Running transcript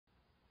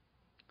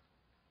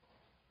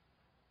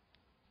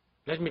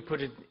Let me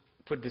put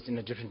this in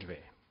a different way.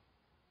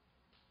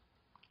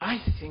 I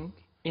think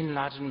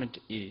enlightenment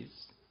is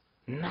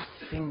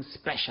nothing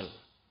special.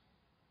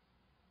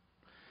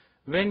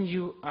 When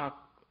you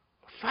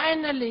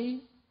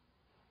finally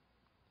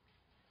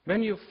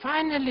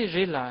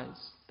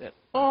realize that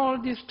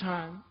all this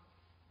time,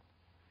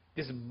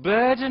 this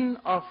burden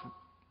of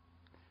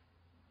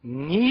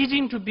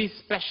needing to be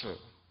special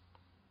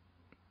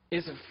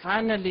is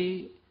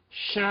finally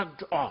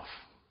shrugged off,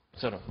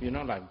 sort of,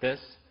 like this.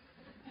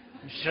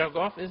 Shrug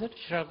off, is it?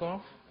 Shrug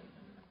off?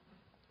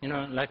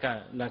 Like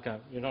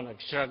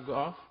shrug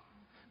off.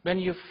 When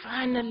you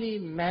finally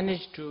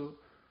manage to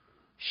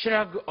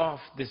shrug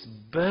off this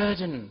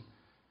burden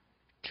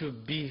to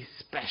be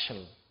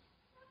special,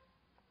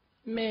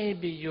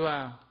 maybe you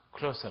are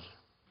closer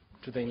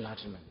to the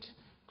enlightenment.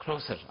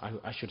 Closer,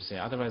 I should say.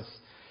 Otherwise,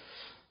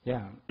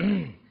 yeah.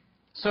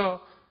 So,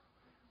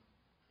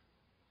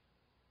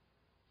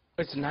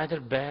 it's neither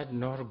bad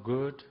nor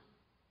good.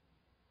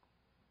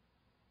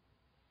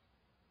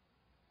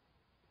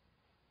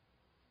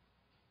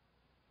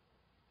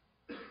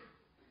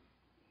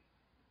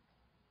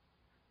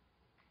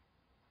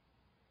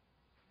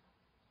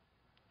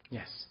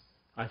 Yes,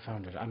 I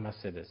found it. I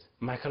must say this.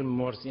 Michael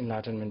Moore's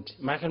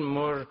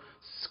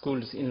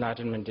school's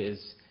enlightenment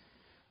is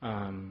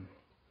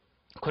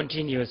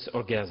continuous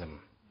orgasm.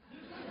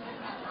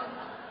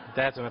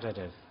 That's what it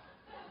is.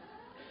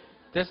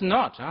 That's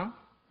not, huh?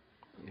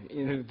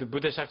 The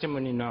Buddha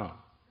Shakyamuni, no.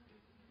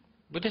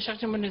 Buddha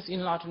Shakyamuni's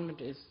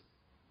enlightenment is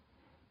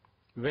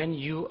when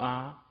you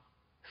are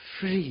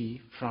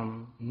free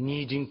from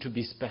needing to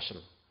be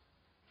special.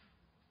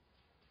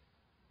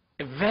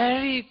 The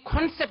very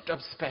concept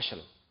of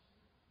special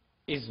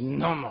is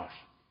no more.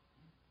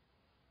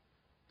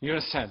 You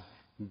understand?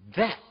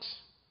 That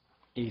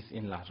is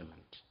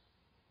enlightenment.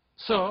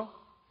 So,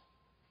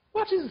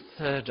 what is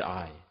third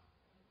eye?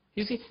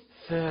 You see,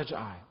 third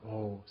eye,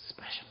 oh,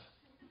 special.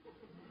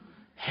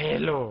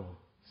 Halo,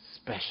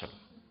 special.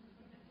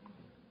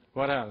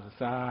 What else?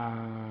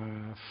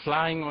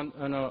 Flying on,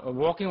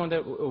 walking on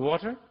the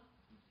water?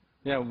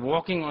 Yeah,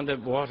 walking on the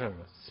water,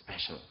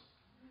 special.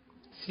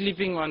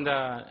 Sleeping on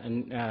the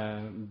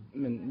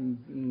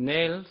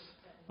nails,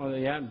 on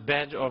the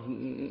bed of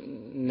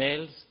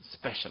nails,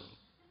 special.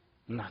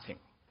 Nothing.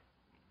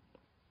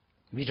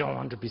 We don't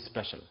want to be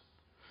special.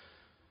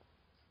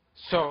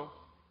 So,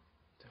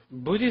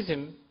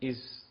 Buddhism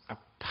is a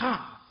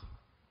path,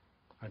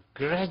 a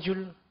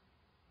gradual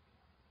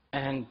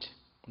and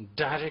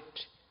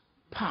direct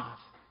path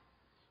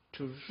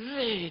to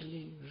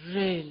really,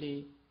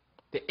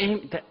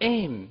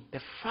 the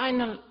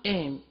final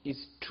aim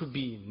is to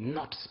be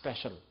not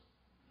special.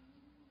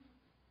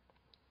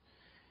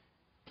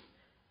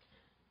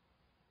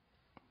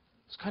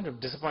 It's kind of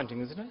disappointing,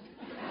 isn't it?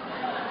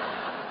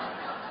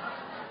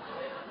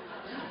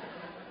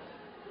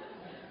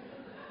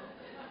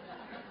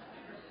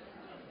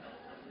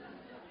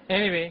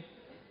 Anyway,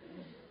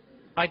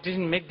 I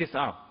didn't make this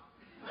up.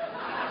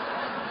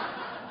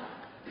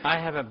 I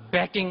have a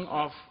backing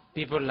of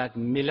people like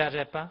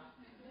Milarepa.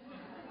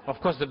 Of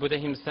course, the Buddha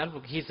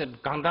himself, he said,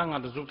 in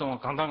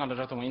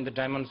the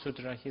Diamond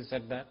Sutra, he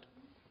said that.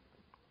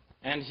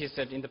 And he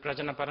said, in the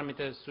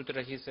Prajnaparamita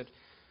Sutra, he said,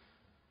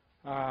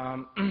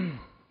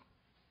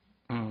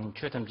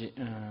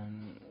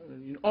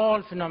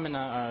 all phenomena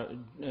are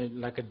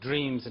like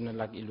dreams and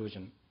like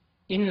illusion.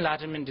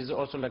 Enlightenment is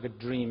also like a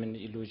dream and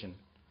illusion.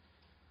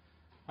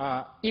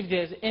 If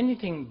there's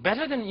anything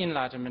better than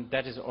enlightenment,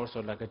 that is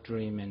also like a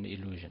dream and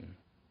illusion.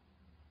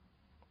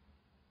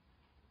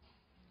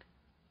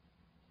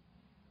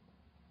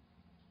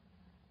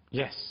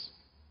 Yes.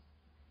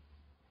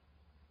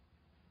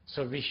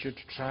 So we should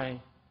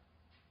try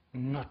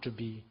not to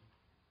be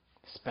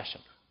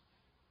special.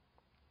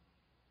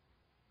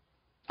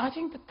 I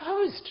think the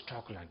Taoists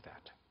talk like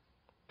that.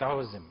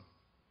 Taoism,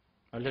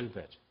 a little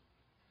bit.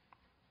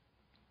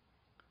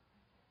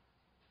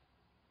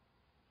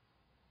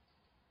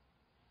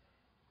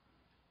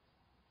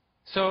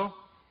 So,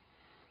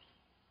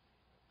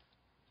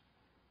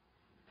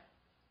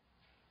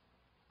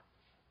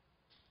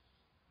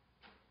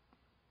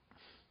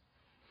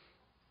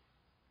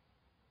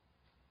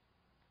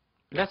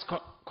 let's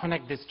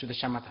connect this to the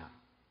shamatha.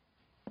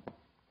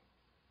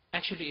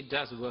 Actually, it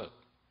does work.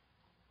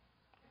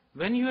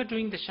 When you are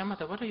doing the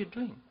shamatha, what are you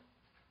doing?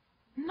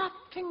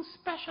 Nothing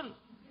special.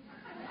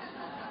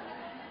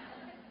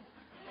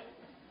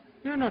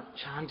 You are not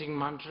chanting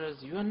mantras.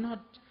 You are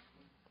not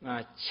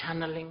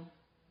channeling.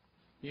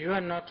 You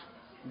are not.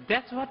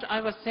 That's what I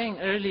was saying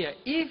earlier.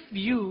 If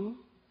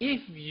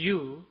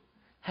you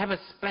have a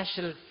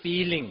special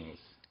feelings,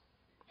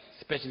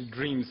 special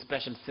dreams,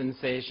 special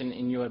sensation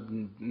in your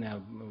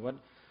what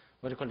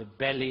do you call it?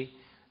 Belly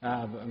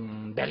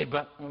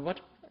button. What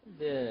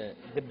the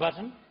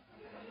button?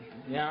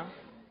 Yeah.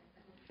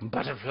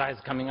 Butterflies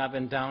coming up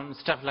and down,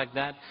 stuff like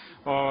that.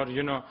 Or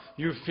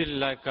you feel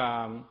like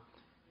I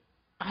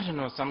don't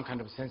know, some kind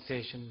of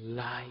sensation,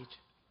 light.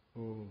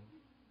 Ooh.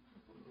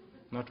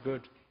 Not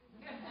good.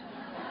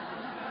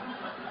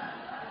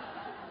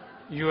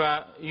 You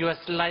are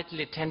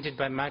slightly tainted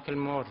by Michael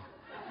Moore.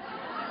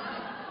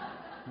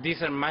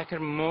 These are Michael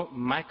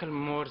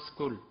Moore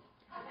school.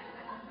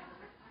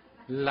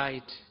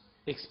 Light,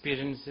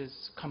 experiences,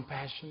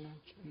 compassionate,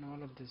 and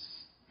all of this.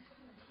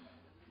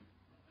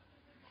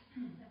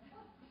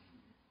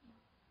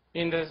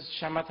 In the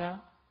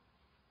shamatha,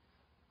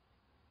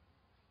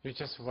 you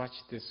just watch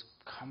this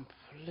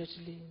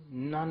completely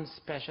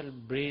non-special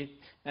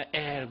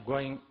air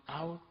going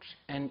out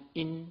and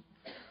in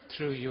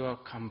through your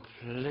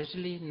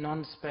completely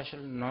non-special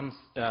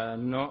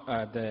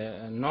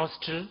the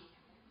nostril,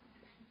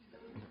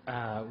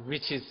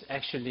 which is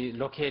actually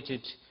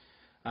located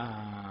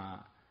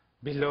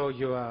below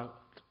your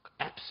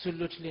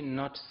absolutely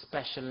not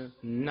special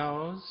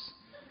nose,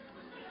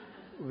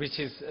 which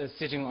is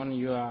sitting on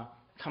your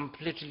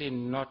completely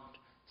not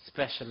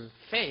special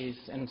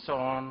face, and so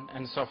on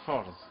and so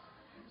forth.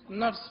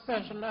 Not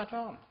special at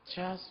all.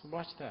 Just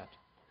watch that.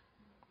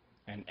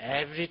 And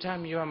every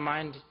time your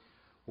mind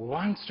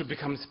wants to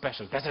become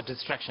special, that's a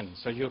distraction,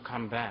 so you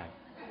come back.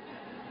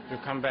 You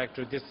come back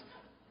to this.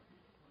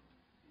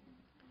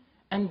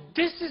 And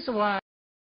this is why